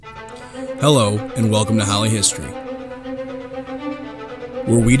Hello, and welcome to Holly History,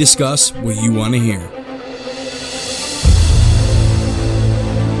 where we discuss what you want to hear.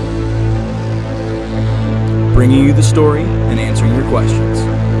 Bringing you the story and answering your questions.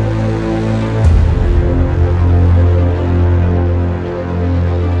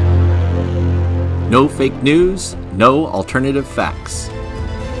 No fake news, no alternative facts.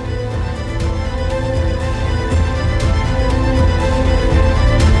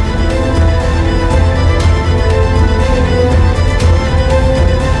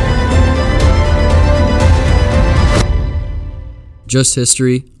 Just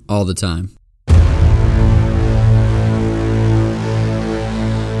history all the time.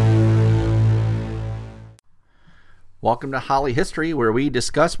 Welcome to Holly History, where we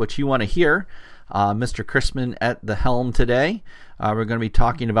discuss what you want to hear. Mr. Chrisman at the helm today. We're going to be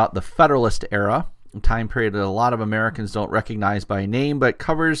talking about the Federalist era, a time period that a lot of Americans don't recognize by name, but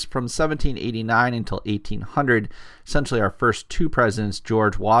covers from 1789 until 1800, essentially our first two presidents,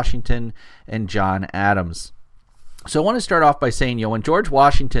 George Washington and John Adams. So I want to start off by saying, when George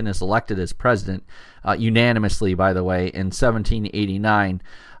Washington is elected as president, unanimously, by the way, in 1789,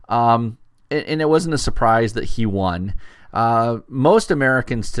 and it wasn't a surprise that he won. Most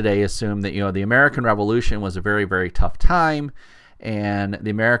Americans today assume that, the American Revolution was a very, very tough time, and the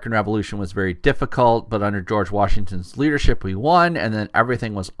American Revolution was very difficult, but under George Washington's leadership, we won, and then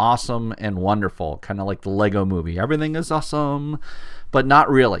everything was awesome and wonderful, kind of like the Lego movie. Everything is awesome, but not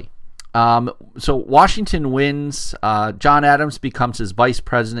really. So Washington wins. John Adams becomes his vice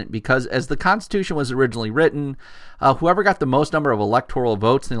president because, as the Constitution was originally written, whoever got the most number of electoral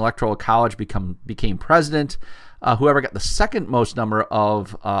votes in the Electoral College became president. Whoever got the second most number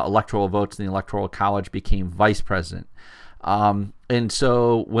of electoral votes in the Electoral College became vice president. And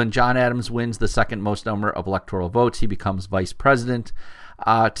so when John Adams wins the second most number of electoral votes, he becomes vice president.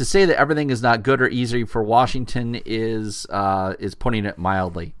 To say that everything is not good or easy for Washington is putting it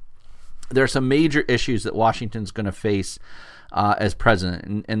mildly. There are some major issues that Washington's going to face as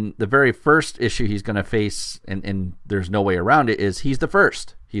president. And the very first issue he's going to face, and there's no way around it, is he's the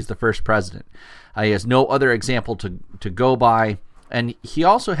first. He's the first president. He has no other example to go by. And he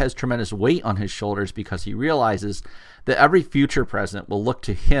also has tremendous weight on his shoulders because he realizes that every future president will look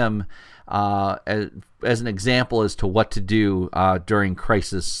to him as an example as to what to do during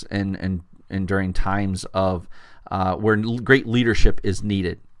crisis and during times of where great leadership is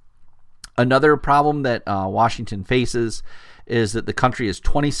needed. Another problem that Washington faces is that the country is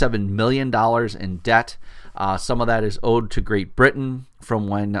 $27 million in debt. Some of that is owed to Great Britain from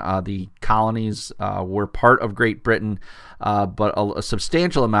when the colonies were part of Great Britain, but a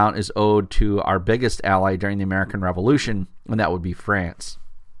substantial amount is owed to our biggest ally during the American Revolution, and that would be France.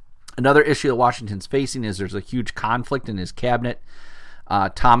 Another issue that Washington's facing is there's a huge conflict in his cabinet.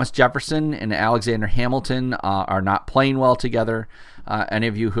 Thomas Jefferson and Alexander Hamilton are not playing well together. Any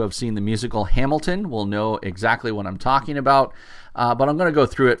of you who have seen the musical Hamilton will know exactly what I'm talking about, but I'm going to go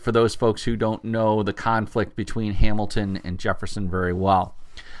through it for those folks who don't know the conflict between Hamilton and Jefferson very well.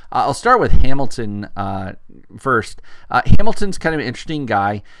 I'll start with Hamilton first. Hamilton's kind of an interesting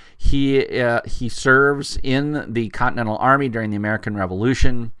guy. He serves in the Continental Army during the American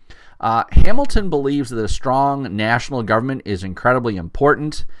Revolution. Hamilton believes that a strong national government is incredibly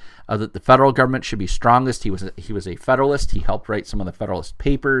important, that the federal government should be strongest. He was a Federalist. He helped write some of the Federalist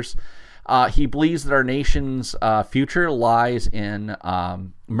Papers. He believes that our nation's future lies in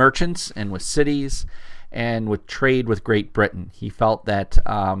merchants and with cities and with trade with Great Britain. He felt that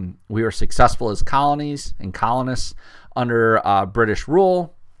we were successful as colonies and colonists under British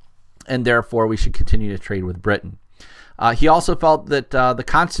rule, and therefore we should continue to trade with Britain. He also felt that the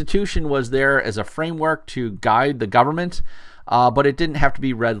Constitution was there as a framework to guide the government, but it didn't have to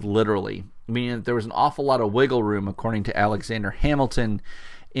be read literally, meaning that there was an awful lot of wiggle room, according to Alexander Hamilton,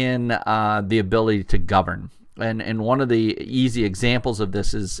 in the ability to govern. And one of the easy examples of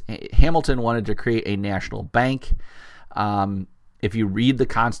this is Hamilton wanted to create a national bank. If you read the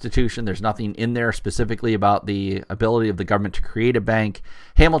Constitution, there's nothing in there specifically about the ability of the government to create a bank.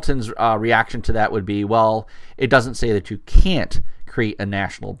 Hamilton's reaction to that would be, well, it doesn't say that you can't create a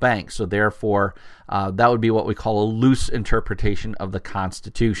national bank. So therefore, that would be what we call a loose interpretation of the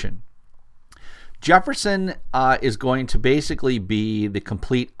Constitution. Jefferson is going to basically be the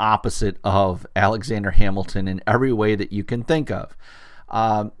complete opposite of Alexander Hamilton in every way that you can think of.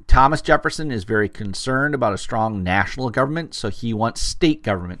 Thomas Jefferson is very concerned about a strong national government, so he wants state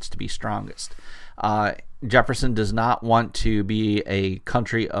governments to be strongest. Jefferson does not want to be a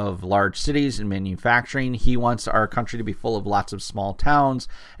country of large cities and manufacturing. He wants our country to be full of lots of small towns,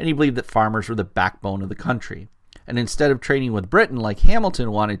 and he believed that farmers were the backbone of the country. And instead of trading with Britain like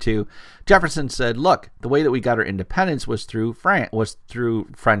Hamilton wanted to, Jefferson said, look, the way that we got our independence was through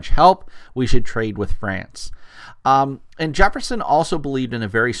French help. We should trade with France. And Jefferson also believed in a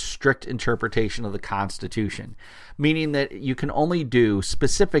very strict interpretation of the Constitution, meaning that you can only do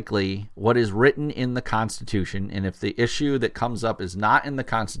specifically what is written in the Constitution. And if the issue that comes up is not in the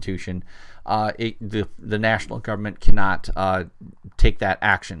Constitution, the national government cannot take that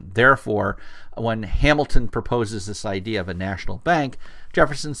action. Therefore, when Hamilton proposes this idea of a national bank,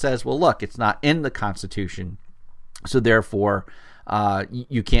 Jefferson says, well, look, it's not in the Constitution, so therefore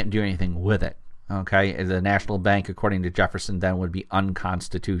you can't do anything with it. Okay, the national bank, according to Jefferson, then would be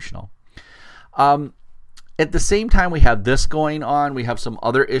unconstitutional. At the same time we have this going on, we have some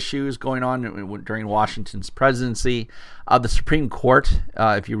other issues going on during Washington's presidency. The Supreme Court,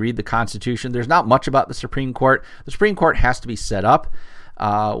 if you read the Constitution, there's not much about the Supreme Court. The Supreme Court has to be set up,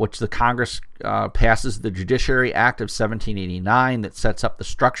 which the Congress passes the Judiciary Act of 1789 that sets up the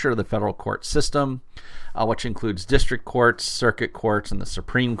structure of the federal court system, which includes district courts, circuit courts, and the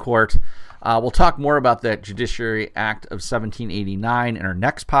Supreme Court. We'll talk more about that Judiciary Act of 1789 in our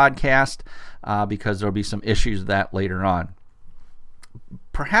next podcast because there'll be some issues with that later on.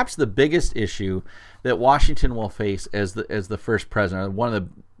 Perhaps the biggest issue that Washington will face as the first president, one of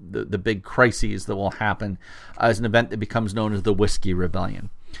the big crises that will happen, is an event that becomes known as the Whiskey Rebellion.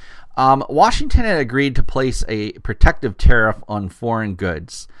 Washington had agreed to place a protective tariff on foreign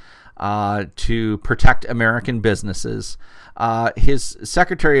goods to protect American businesses. His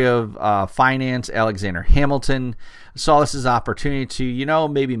Secretary of Finance, Alexander Hamilton, saw this as an opportunity to,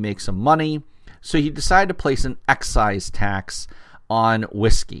 maybe make some money. So he decided to place an excise tax on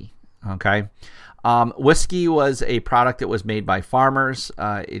whiskey. Okay. Whiskey was a product that was made by farmers.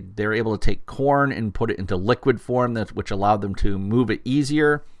 They were able to take corn and put it into liquid form, which allowed them to move it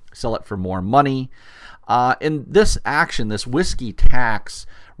easier, sell it for more money. And this action, this whiskey tax,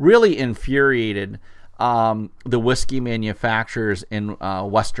 really infuriated the whiskey manufacturers in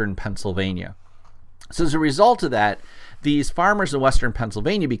western Pennsylvania. So as a result of that, these farmers in western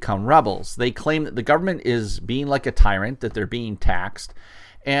Pennsylvania become rebels. They claim that the government is being like a tyrant, that they're being taxed,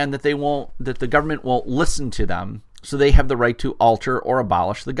 and that the government won't listen to them, so they have the right to alter or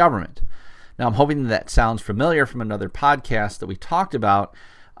abolish the government. Now, I'm hoping that sounds familiar from another podcast that we talked about.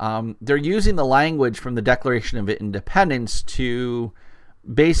 They're using the language from the Declaration of Independence to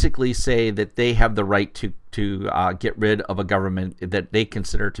basically say that they have the right to get rid of a government that they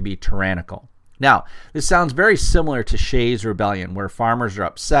consider to be tyrannical. Now, this sounds very similar to Shays' Rebellion, where farmers are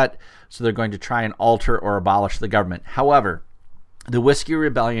upset, so they're going to try and alter or abolish the government. However, the Whiskey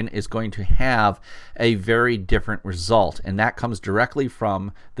Rebellion is going to have a very different result, and that comes directly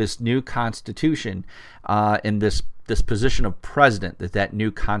from this new Constitution and this position of president that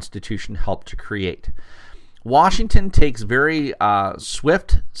new Constitution helped to create. Washington takes very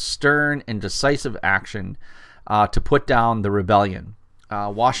swift, stern, and decisive action to put down the rebellion.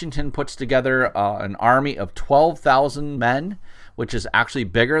 Washington puts together an army of 12,000 men, which is actually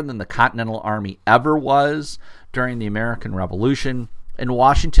bigger than the Continental Army ever was during the American Revolution. And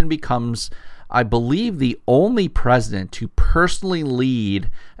Washington becomes, I believe, the only president to personally lead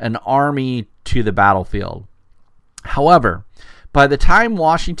an army to the battlefield. However, by the time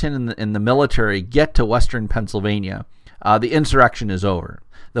Washington and the military get to western Pennsylvania, the insurrection is over.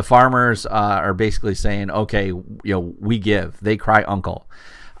 The farmers are basically saying, okay, we give. They cry uncle.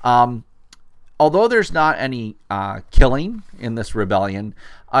 Although there's not any killing in this rebellion,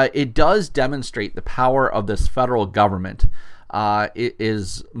 it does demonstrate the power of this federal government. It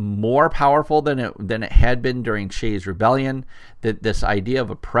is more powerful than it had been during Shays' Rebellion. That this idea of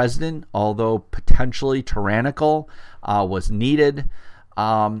a president, although potentially tyrannical, was needed,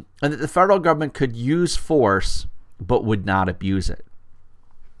 and that the federal government could use force but would not abuse it.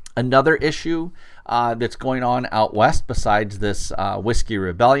 Another issue that's going on out west besides this Whiskey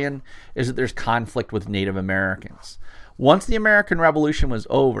Rebellion is that there's conflict with Native Americans. Once the American Revolution was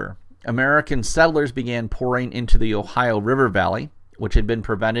over, American settlers began pouring into the Ohio River Valley, which had been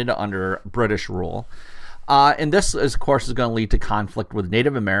prevented under British rule. And this, of course, is going to lead to conflict with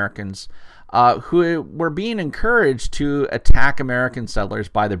Native Americans who were being encouraged to attack American settlers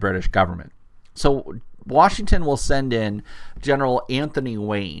by the British government. So Washington will send in General Anthony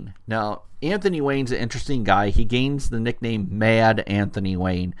Wayne. Now, Anthony Wayne's an interesting guy. He gains the nickname Mad Anthony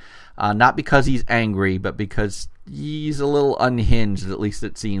Wayne, not because he's angry, but because he's a little unhinged, at least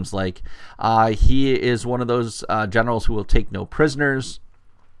it seems like. He is one of those generals who will take no prisoners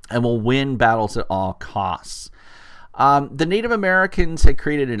and will win battles at all costs. The Native Americans had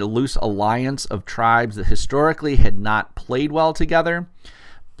created a loose alliance of tribes that historically had not played well together.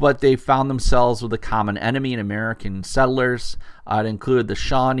 but they found themselves with a common enemy in American settlers. It included the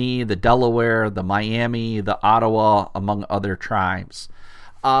Shawnee, the Delaware, the Miami, the Ottawa, among other tribes.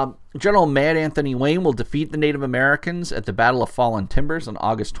 General Mad Anthony Wayne will defeat the Native Americans at the Battle of Fallen Timbers on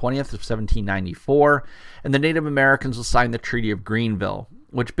August 20th of 1794, and the Native Americans will sign the Treaty of Greenville,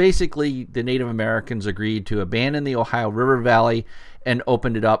 which basically the Native Americans agreed to abandon the Ohio River Valley and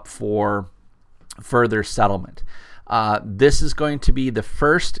opened it up for further settlement. This is going to be the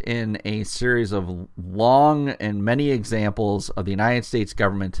first in a series of long and many examples of the United States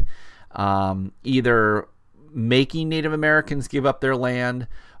government either making Native Americans give up their land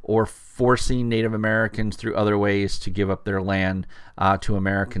or forcing Native Americans through other ways to give up their land to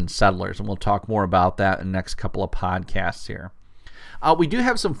American settlers. And we'll talk more about that in the next couple of podcasts here. We do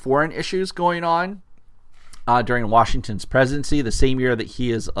have some foreign issues going on during Washington's presidency, the same year that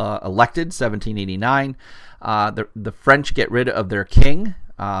he is elected, 1789. The French get rid of their king.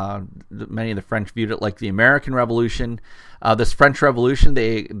 Many of the French viewed it like the American Revolution. This French Revolution,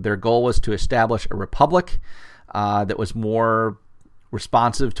 their goal was to establish a republic that was more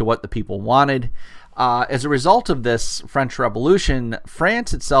responsive to what the people wanted. As a result of this French Revolution,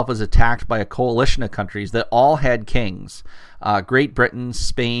 France itself was attacked by a coalition of countries that all had kings. Great Britain,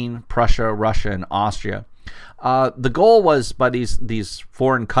 Spain, Prussia, Russia, and Austria. The goal was by these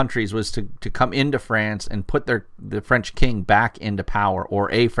foreign countries was to come into France and put the French king back into power,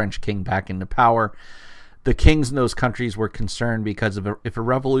 or a French king back into power. The kings in those countries were concerned because if a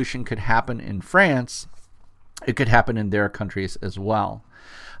revolution could happen in France, it could happen in their countries as well.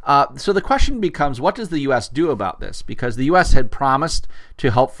 So the question becomes, what does the U.S. do about this? Because the U.S. had promised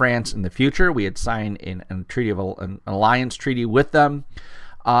to help France in the future. We had signed an alliance treaty with them.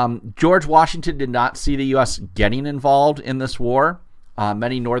 George Washington did not see the U.S. getting involved in this war.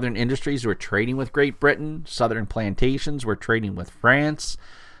 Many northern industries were trading with Great Britain. Southern plantations were trading with France.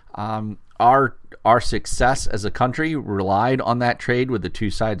 Our success as a country relied on that trade with the two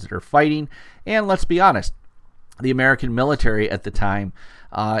sides that are fighting. And let's be honest, the American military at the time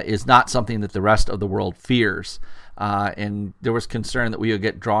is not something that the rest of the world fears. And there was concern that we would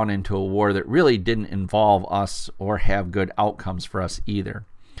get drawn into a war that really didn't involve us or have good outcomes for us either.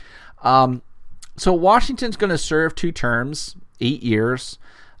 So Washington's going to serve 2 terms, 8 years,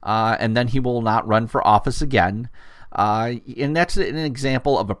 and then he will not run for office again. And that's an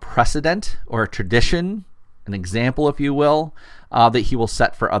example of a precedent or a tradition, an example, if you will, that he will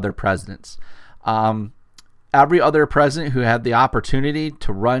set for other presidents. Every other president who had the opportunity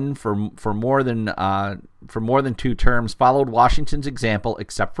to run for more than 2 terms followed Washington's example,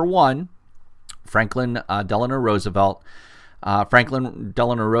 except for one, Franklin Delano Roosevelt. Franklin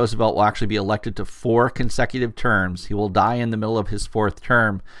Delano Roosevelt will actually be elected to 4 consecutive terms. He will die in the middle of his 4th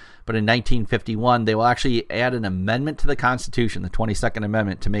term. But in 1951, they will actually add an amendment to the Constitution, the 22nd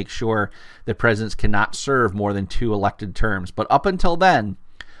Amendment, to make sure that presidents cannot serve more than 2 elected terms. But up until then,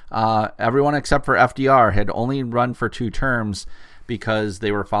 everyone except for FDR had only run for 2 terms because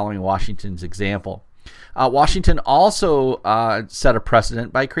they were following Washington's example. Washington also set a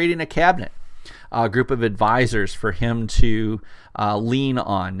precedent by creating a cabinet, a group of advisors for him to lean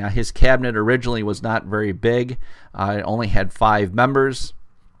on. Now, his cabinet originally was not very big. It only had 5 members,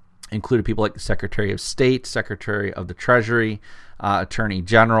 included people like the Secretary of State, Secretary of the Treasury, Attorney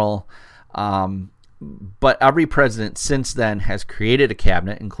General. But every president since then has created a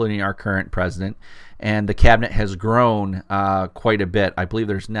cabinet, including our current president, and the cabinet has grown quite a bit. I believe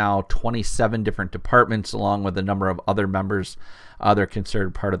there's now 27 different departments, along with a number of other members that are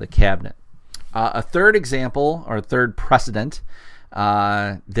considered part of the cabinet. A third example, or a third precedent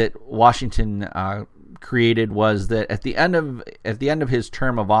that Washington created was that at the end of his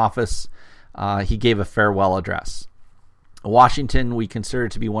term of office, he gave a farewell address. Washington, we consider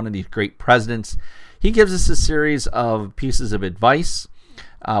to be one of these great presidents. He gives us a series of pieces of advice,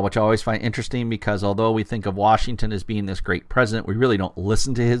 which I always find interesting because although we think of Washington as being this great president, we really don't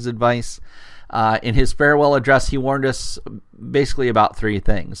listen to his advice. In his farewell address, he warned us basically about 3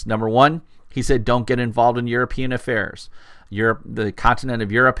 things. Number 1, he said, don't get involved in European affairs. The continent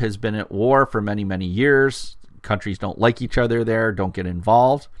of Europe has been at war for many, many years. Countries don't like each other there. Don't get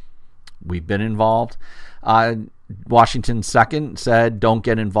involved. We've been involved. Washington, second, said don't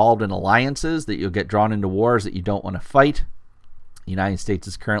get involved in alliances, that you'll get drawn into wars that you don't want to fight. The United States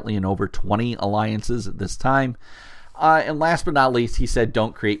is currently in over 20 alliances at this time. And last but not least, he said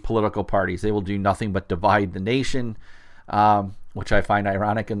don't create political parties. They will do nothing but divide the nation, which I find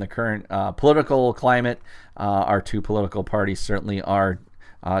ironic in the current political climate. Our 2 political parties certainly are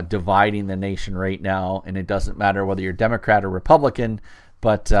dividing the nation right now, and it doesn't matter whether you're Democrat or Republican,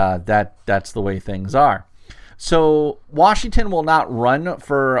 but that's the way things are. So Washington will not run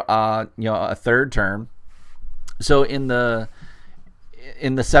for a third term. So in the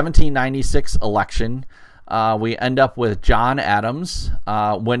 1796 election, we end up with John Adams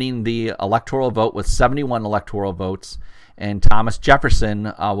winning the electoral vote with 71 electoral votes, and Thomas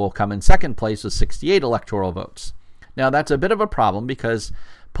Jefferson will come in second place with 68 electoral votes. Now, that's a bit of a problem because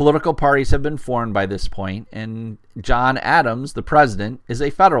political parties have been formed by this point, and John Adams, the president, is a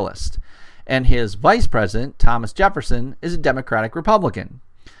Federalist, and his vice president, Thomas Jefferson, is a Democratic Republican.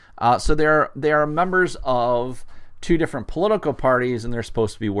 So they are members of two different political parties, and they're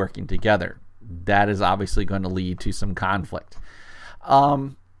supposed to be working together. That is obviously going to lead to some conflict.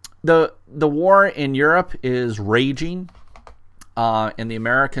 The war in Europe is raging, and the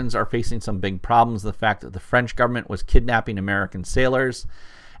Americans are facing some big problems. The fact that the French government was kidnapping American sailors,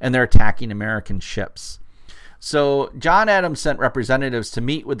 and they're attacking American ships. So John Adams sent representatives to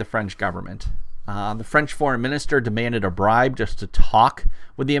meet with the French government. The French foreign minister demanded a bribe just to talk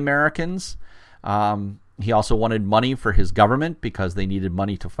with the Americans. He also wanted money for his government because they needed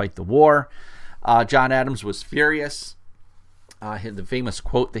money to fight the war. John Adams was furious. The famous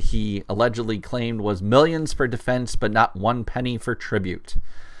quote that he allegedly claimed was "millions for defense, but not 1 penny for tribute."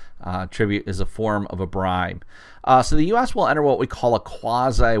 Tribute is a form of a bribe. So the U.S. will enter what we call a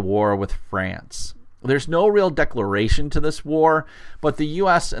quasi-war with France. There's no real declaration to this war, but the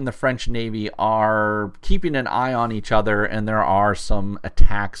U.S. and the French Navy are keeping an eye on each other, and there are some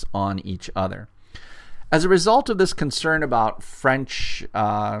attacks on each other. As a result of this concern about French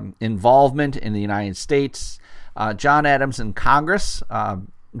involvement in the United States, John Adams and Congress,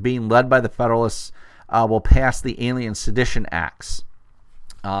 being led by the Federalists, will pass the Alien Sedition Acts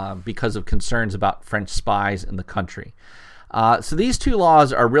because of concerns about French spies in the country. So these two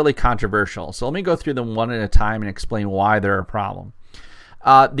laws are really controversial. So let me go through them one at a time and explain why they're a problem.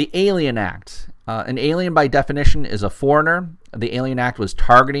 The Alien Act. An alien, by definition, is a foreigner. The Alien Act was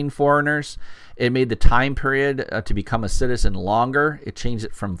targeting foreigners. It made the time period to become a citizen longer. It changed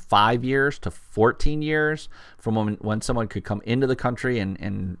it from 5 years to 14 years from when someone could come into the country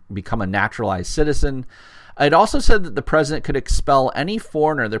and become a naturalized citizen. It also said that the president could expel any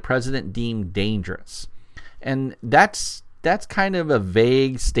foreigner the president deemed dangerous. And that's kind of a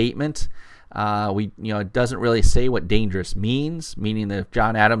vague statement. It doesn't really say what dangerous means, meaning that if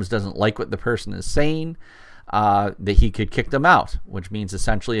John Adams doesn't like what the person is saying, that he could kick them out, which means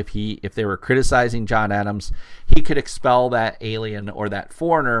essentially if they were criticizing John Adams, he could expel that alien or that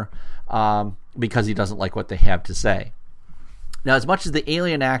foreigner because he doesn't like what they have to say. Now, as much as the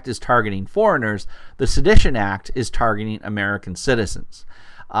Alien Act is targeting foreigners, the Sedition Act is targeting American citizens.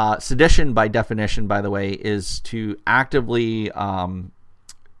 Sedition, by definition, by the way, is to actively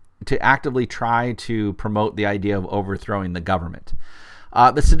try to promote the idea of overthrowing the government.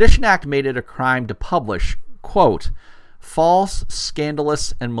 The Sedition Act made it a crime to publish, quote, false,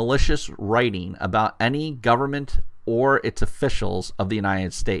 scandalous, and malicious writing about any government or its officials of the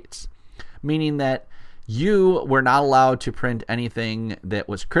United States, meaning that you were not allowed to print anything that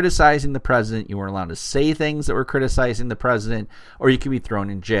was criticizing the president. You weren't allowed to say things that were criticizing the president, or you could be thrown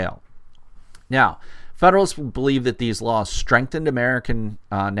in jail. Now, Federalists believe that these laws strengthened American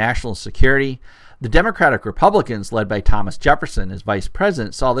national security. The Democratic Republicans, led by Thomas Jefferson as vice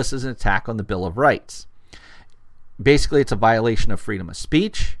president, saw this as an attack on the Bill of Rights. Basically, it's a violation of freedom of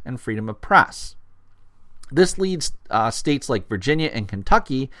speech and freedom of press. This leads states like Virginia and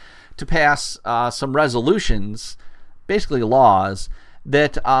Kentucky to pass some resolutions, basically laws,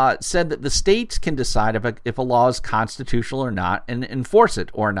 that said that the states can decide if a law is constitutional or not and enforce it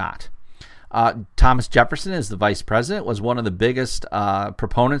or not. Thomas Jefferson, as the vice president, was one of the biggest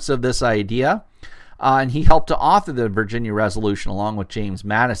proponents of this idea, and he helped to author the Virginia Resolution along with James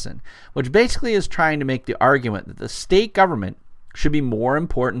Madison, which basically is trying to make the argument that the state government should be more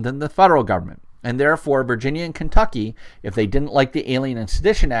important than the federal government. And therefore, Virginia and Kentucky, if they didn't like the Alien and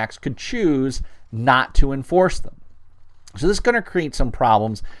Sedition Acts, could choose not to enforce them. So this is going to create some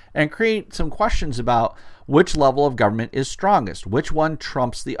problems and create some questions about which level of government is strongest, which one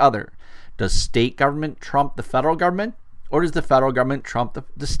trumps the other. Does state government trump the federal government, or does the federal government trump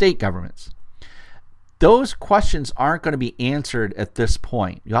the state governments? Those questions aren't going to be answered at this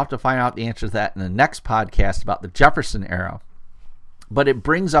point. You'll have to find out the answer to that in the next podcast about the Jefferson era. But it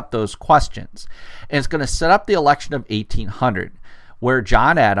brings up those questions. And it's going to set up the election of 1800, where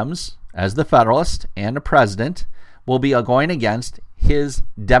John Adams, as the Federalist and the president, will be going against his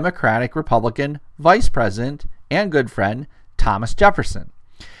Democratic Republican vice president and good friend, Thomas Jefferson.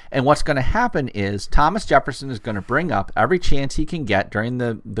 And what's going to happen is Thomas Jefferson is going to bring up every chance he can get during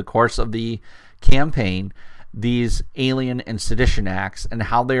the course of the campaign these Alien and Sedition Acts and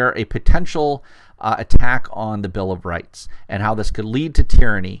how they are a potential attack on the Bill of Rights, and how this could lead to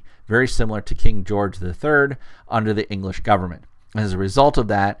tyranny, very similar to King George III under the English government. As a result of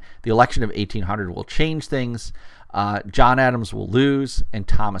that, the election of 1800 will change things. John Adams will lose, and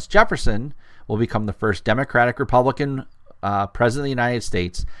Thomas Jefferson will become the first Democratic Republican president of the United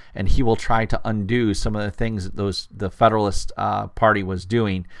States, and he will try to undo some of the things that the Federalist Party was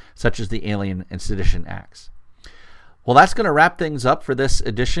doing, such as the Alien and Sedition Acts. Well, that's going to wrap things up for this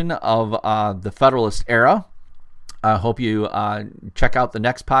edition of the Federalist Era. I hope you check out the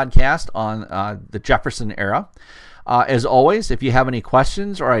next podcast on the Jefferson Era. As always, if you have any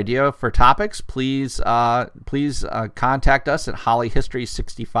questions or idea for topics, please contact us at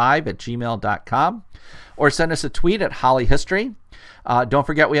hollyhistory65@gmail.com or send us a tweet at hollyhistory. Don't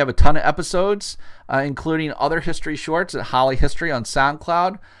forget, we have a ton of episodes, including other history shorts at Holly History on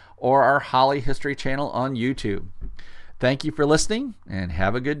SoundCloud or our Holly History channel on YouTube. Thank you for listening, and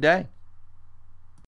have a good day.